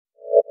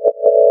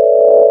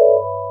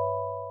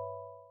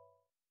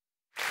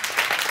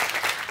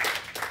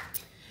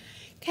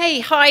Okay,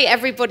 hi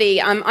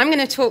everybody. I'm going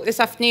to talk this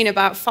afternoon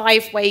about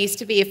 5 ways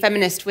to be a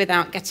feminist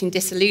without getting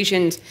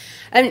disillusioned.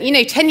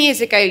 10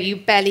 years ago you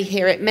barely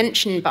hear it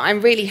mentioned, but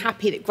I'm really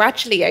happy that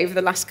gradually over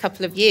the last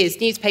couple of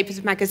years, newspapers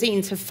and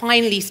magazines have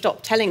finally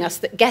stopped telling us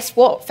that, guess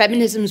what,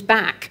 feminism's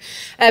back.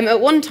 At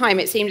one time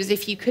it seemed as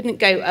if you couldn't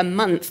go a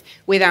month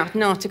without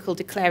an article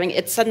declaring it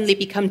had suddenly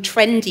become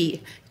trendy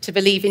to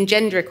believe in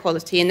gender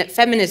equality and that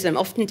feminism,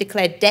 often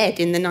declared dead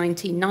in the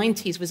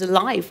 1990s, was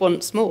alive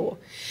once more.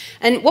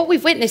 And what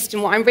we've witnessed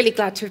and what I'm really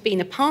glad to have been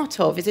a part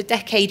of is a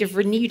decade of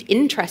renewed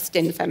interest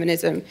in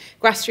feminism,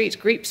 grassroots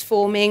groups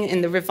forming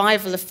and the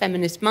revival of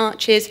feminist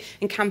marches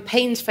and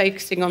campaigns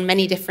focusing on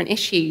many different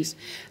issues.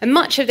 And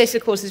much of this,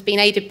 of course, has been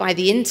aided by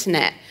the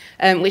internet,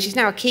 which is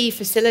now a key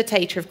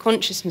facilitator of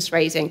consciousness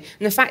raising.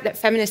 And the fact that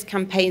feminist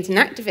campaigns and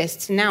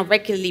activists are now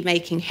regularly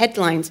making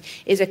headlines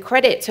is a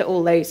credit to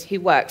all those who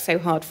work so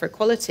hard for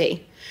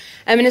equality.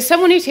 And as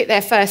someone who took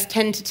their first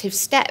tentative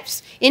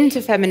steps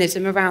into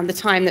feminism around the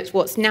time that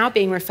what's now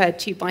being referred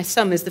to by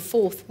some as the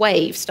 4th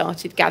wave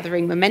started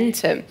gathering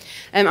momentum,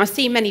 I've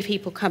seen many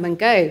people come and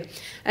go.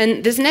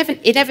 And there's an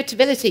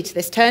inevitability to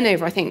this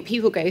turnover, I think.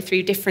 People go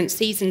through different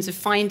seasons of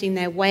finding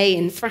their way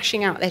and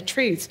thrashing out their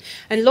truths.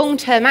 And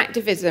long-term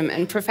activism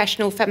and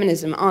professional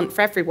feminism aren't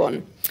for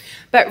everyone.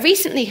 But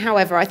recently,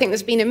 however, I think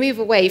there's been a move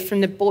away from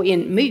the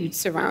buoyant mood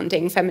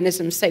surrounding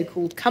feminism's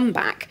so-called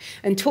comeback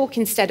and talk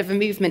instead of a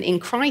movement in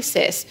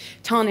crisis,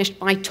 tarnished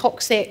by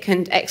toxic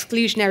and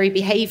exclusionary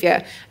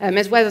behaviour,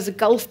 as well as a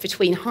gulf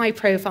between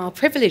high-profile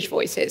privileged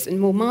voices and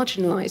more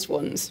marginalised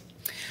ones.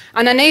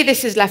 And I know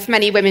this has left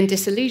many women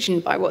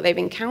disillusioned by what they've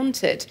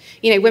encountered.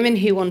 Women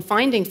who, on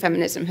finding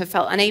feminism, have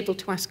felt unable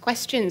to ask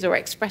questions or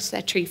express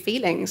their true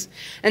feelings.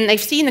 And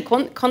they've seen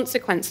the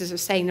consequences of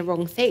saying the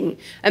wrong thing.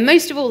 And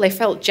most of all, they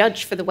felt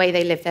judged for the way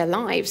they live their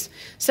lives.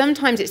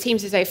 Sometimes it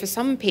seems as though for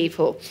some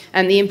people,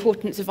 the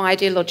importance of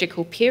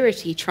ideological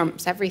purity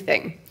trumps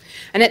everything.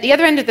 And at the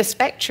other end of the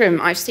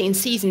spectrum, I've seen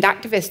seasoned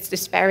activists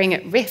despairing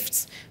at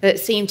rifts that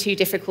seem too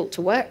difficult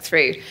to work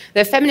through.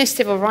 The feminist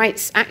civil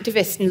rights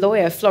activist and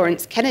lawyer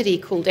Florence Kennedy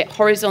called it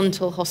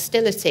horizontal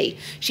hostility.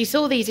 She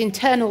saw these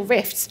internal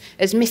rifts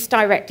as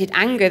misdirected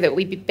anger that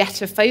would be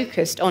better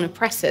focused on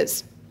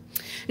oppressors.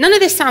 None of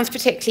this sounds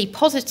particularly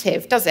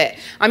positive, does it?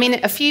 I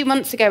mean, a few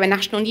months ago, a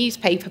national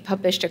newspaper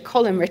published a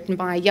column written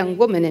by a young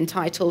woman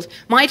entitled,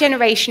 "My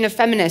Generation of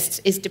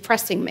Feminists is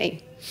Depressing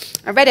Me."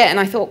 I read it and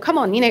I thought, come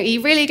on, are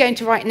you really going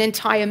to write an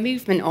entire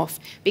movement off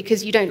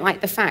because you don't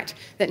like the fact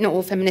that not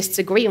all feminists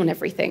agree on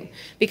everything?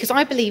 Because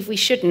I believe we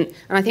shouldn't,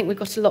 and I think we've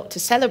got a lot to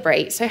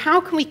celebrate. So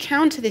how can we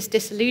counter this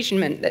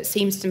disillusionment that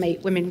seems to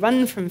make women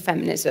run from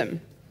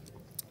feminism?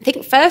 I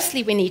think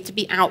firstly we need to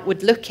be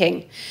outward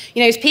looking.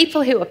 As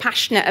people who are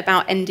passionate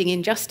about ending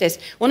injustice,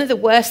 one of the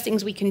worst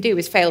things we can do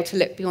is fail to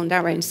look beyond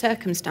our own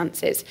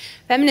circumstances.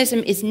 Feminism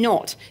is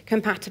not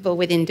compatible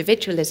with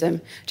individualism.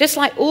 Just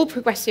like all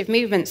progressive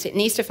movements, it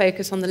needs to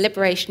focus on the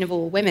liberation of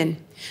all women.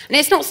 And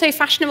it's not so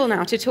fashionable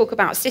now to talk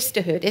about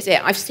sisterhood, is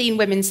it? I've seen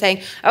women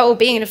saying, oh,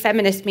 being a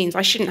feminist means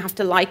I shouldn't have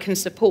to like and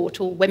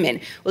support all women.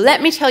 Well,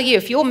 let me tell you,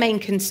 if your main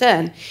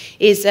concern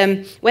is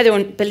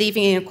whether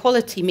believing in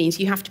equality means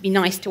you have to be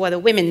nice to other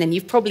women, then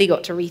you've probably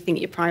got to rethink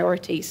your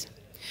priorities.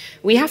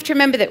 We have to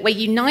remember that we're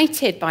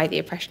united by the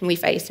oppression we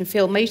face and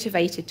feel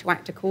motivated to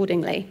act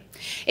accordingly.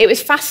 It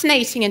was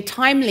fascinating and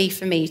timely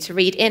for me to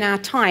read in our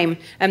time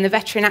the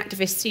veteran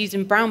activist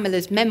Susan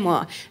Brownmiller's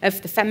memoir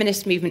of the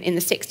feminist movement in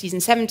the 60s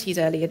and 70s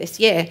earlier this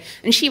year.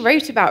 And she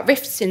wrote about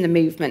rifts in the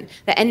movement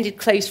that ended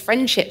close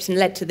friendships and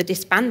led to the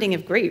disbanding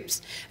of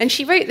groups. And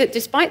she wrote that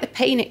despite the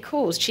pain it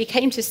caused, she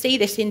came to see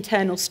this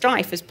internal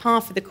strife as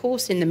par for the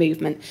course in the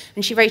movement.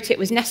 And she wrote it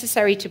was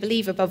necessary to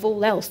believe above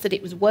all else that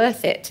it was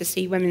worth it to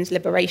see women's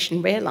liberation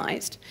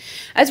realised.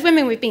 As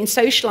women, we've been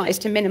socialised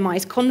to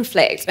minimise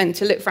conflict and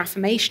to look for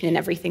affirmation in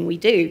everything we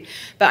do.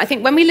 But I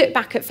think when we look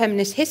back at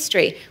feminist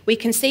history, we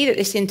can see that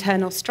this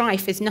internal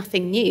strife is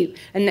nothing new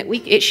and that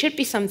it should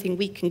be something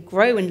we can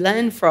grow and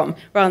learn from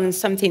rather than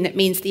something that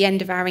means the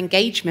end of our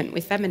engagement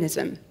with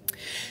feminism.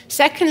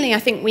 Secondly, I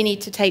think we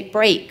need to take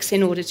breaks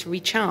in order to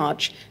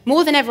recharge.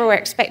 More than ever, we're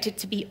expected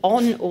to be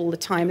on all the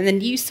time, and the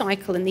news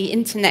cycle and the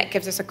internet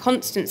gives us a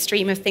constant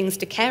stream of things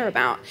to care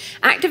about.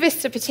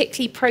 Activists are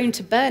particularly prone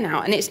to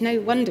burnout, and it's no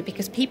wonder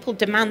because people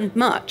demand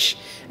much,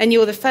 and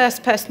you're the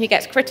first person who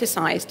gets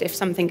criticised if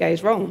something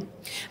goes wrong.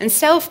 And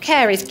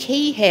self-care is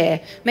key here.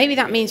 Maybe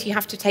that means you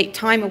have to take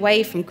time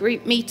away from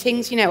group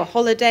meetings, a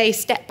holiday,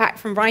 step back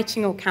from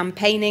writing or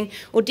campaigning,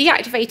 or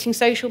deactivating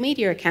social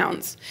media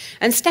accounts.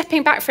 And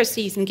stepping back for a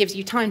season gives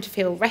you time to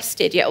feel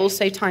rested, yet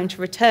also time to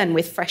return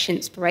with fresh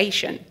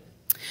inspiration.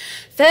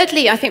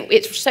 Thirdly, I think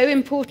it's so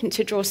important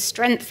to draw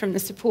strength from the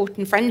support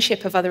and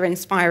friendship of other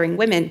inspiring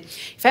women.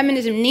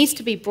 Feminism needs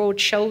to be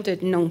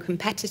broad-shouldered and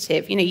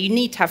non-competitive. You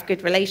need to have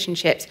good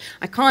relationships.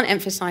 I can't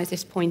emphasize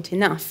this point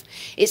enough.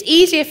 It's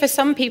easier for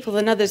some people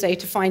than others, though,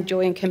 to find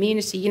joy in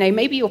community.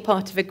 Maybe you're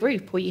part of a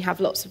group or you have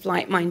lots of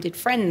like-minded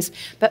friends,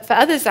 but for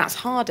others, that's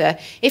harder.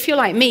 If you're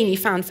like me and you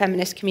found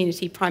feminist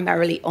community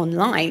primarily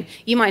online,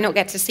 you might not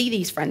get to see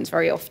these friends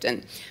very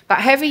often. But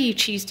however you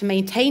choose to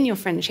maintain your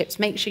friendships,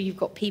 make sure you've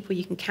got people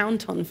you can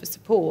count on for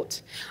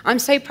support. I'm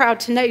so proud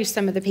to know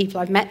some of the people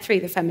I've met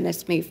through the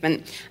feminist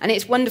movement, and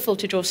it's wonderful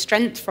to draw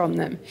strength from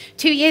them.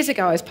 2 years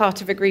ago, I was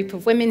part of a group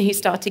of women who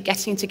started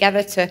getting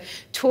together to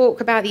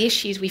talk about the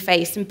issues we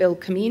face and build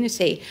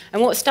community.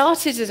 And what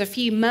started as a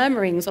few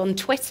murmurings on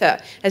Twitter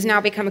has now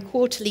become a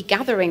quarterly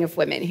gathering of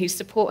women whose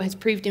support has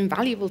proved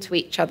invaluable to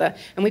each other,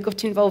 and we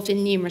got involved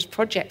in numerous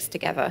projects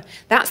together.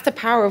 That's the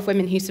power of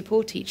women who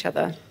support each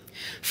other.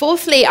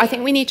 Fourthly, I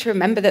think we need to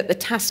remember that the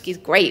task is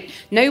great.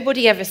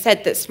 Nobody ever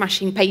said that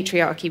smashing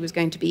patriarchy was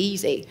going to be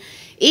easy.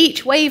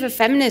 Each wave of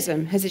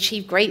feminism has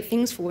achieved great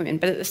things for women,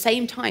 but at the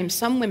same time,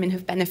 some women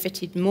have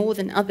benefited more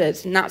than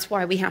others, and that's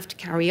why we have to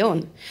carry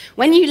on.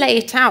 When you lay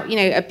it out,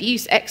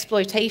 abuse,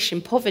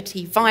 exploitation,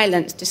 poverty,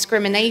 violence,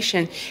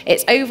 discrimination,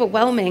 it's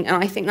overwhelming, and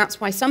I think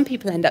that's why some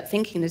people end up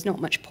thinking there's not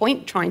much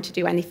point trying to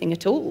do anything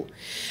at all.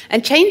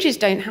 And changes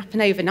don't happen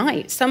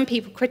overnight. Some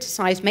people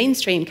criticize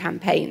mainstream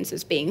campaigns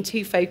as being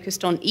too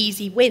focused on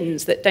easy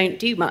wins that don't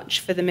do much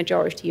for the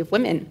majority of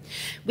women.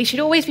 We should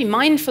always be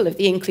mindful of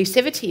the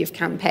inclusivity of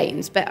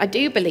campaigns, but I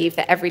do believe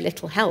that every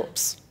little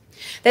helps.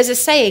 There's a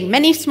saying,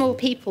 many small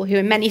people who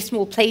in many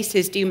small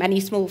places do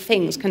many small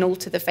things can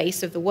alter the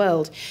face of the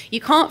world.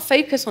 You can't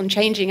focus on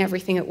changing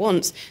everything at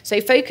once, so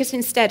focus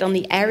instead on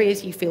the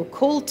areas you feel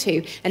called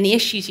to and the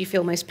issues you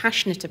feel most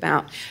passionate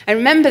about. And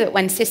remember that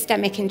when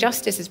systemic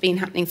injustice has been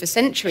happening for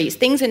centuries,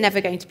 things are never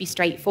going to be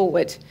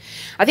straightforward.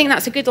 I think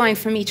that's a good line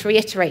for me to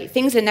reiterate.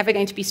 Things are never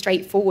going to be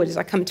straightforward as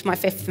I come to my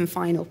fifth and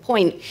final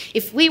point.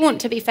 If we want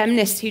to be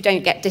feminists who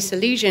don't get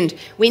disillusioned,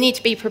 we need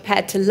to be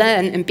prepared to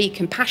learn and be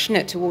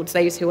compassionate towards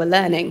those who are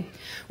learning.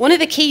 One of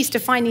the keys to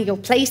finding your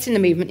place in the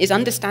movement is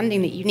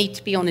understanding that you need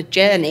to be on a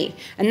journey,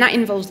 and that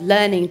involves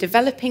learning,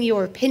 developing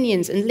your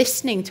opinions, and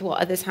listening to what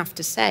others have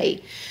to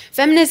say.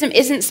 Feminism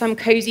isn't some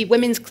cozy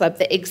women's club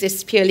that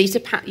exists purely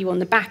to pat you on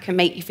the back and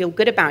make you feel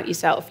good about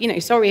yourself.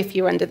 Sorry if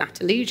you're under that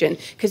illusion,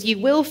 because you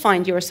will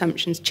find your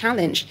assumptions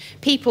challenged.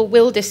 People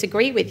will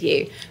disagree with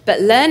you,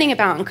 but learning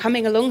about and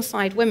coming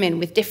alongside women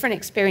with different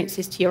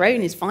experiences to your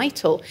own is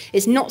vital.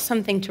 It's not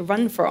something to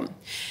run from.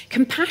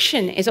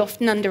 Compassion is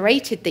often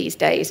underrated these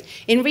days.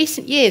 In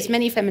recent years,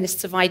 many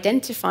feminists have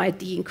identified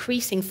the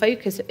increasing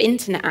focus of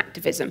internet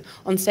activism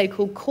on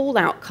so-called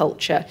call-out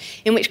culture,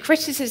 in which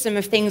criticism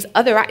of things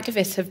other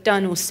activists have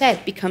done or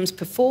said becomes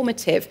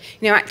performative,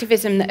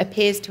 activism that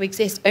appears to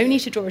exist only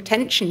to draw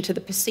attention to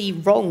the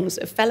perceived wrongs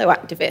of fellow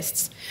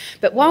activists.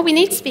 But while we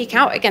need to speak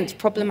out against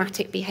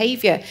problematic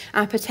behaviour,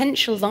 our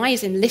potential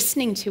lies in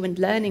listening to and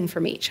learning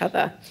from each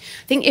other.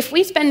 I think if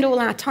we spend all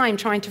our time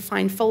trying to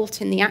find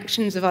fault in the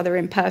actions of other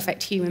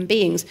imperfect human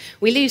beings,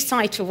 we lose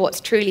sight of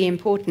what's truly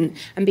important,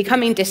 and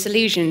becoming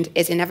disillusioned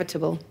is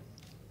inevitable.